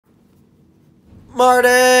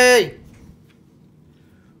Marty!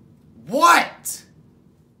 What?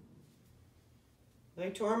 I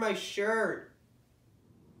tore my shirt.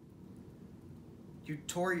 You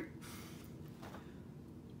tore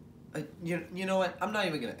your... you know what? I'm not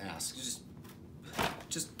even gonna ask.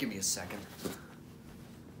 Just give me a second.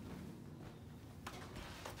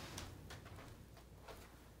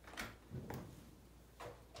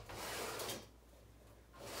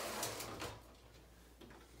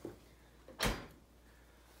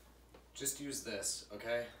 Just use this,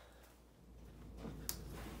 okay?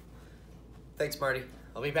 Thanks, Marty.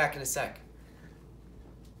 I'll be back in a sec.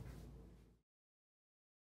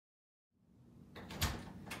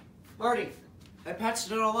 Marty, I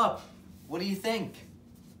patched it all up. What do you think?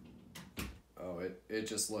 Oh, it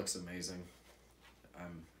just looks amazing.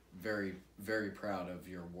 I'm very, very proud of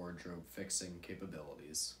your wardrobe fixing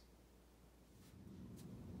capabilities.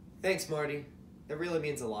 Thanks, Marty. That really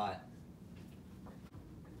means a lot.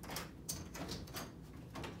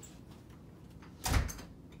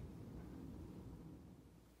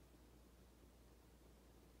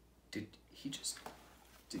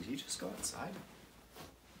 Did he just go outside?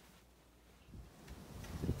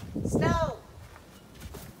 Snow!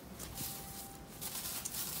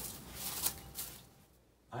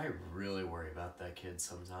 I really worry about that kid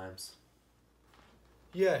sometimes.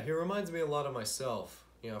 Yeah, he reminds me a lot of myself,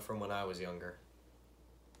 from when I was younger.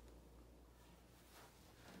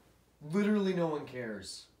 Literally no one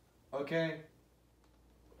cares. Okay?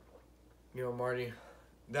 Marty,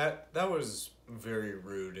 that was very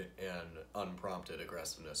rude and unprompted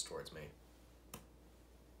aggressiveness towards me.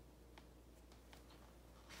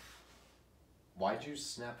 Why'd you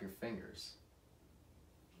snap your fingers?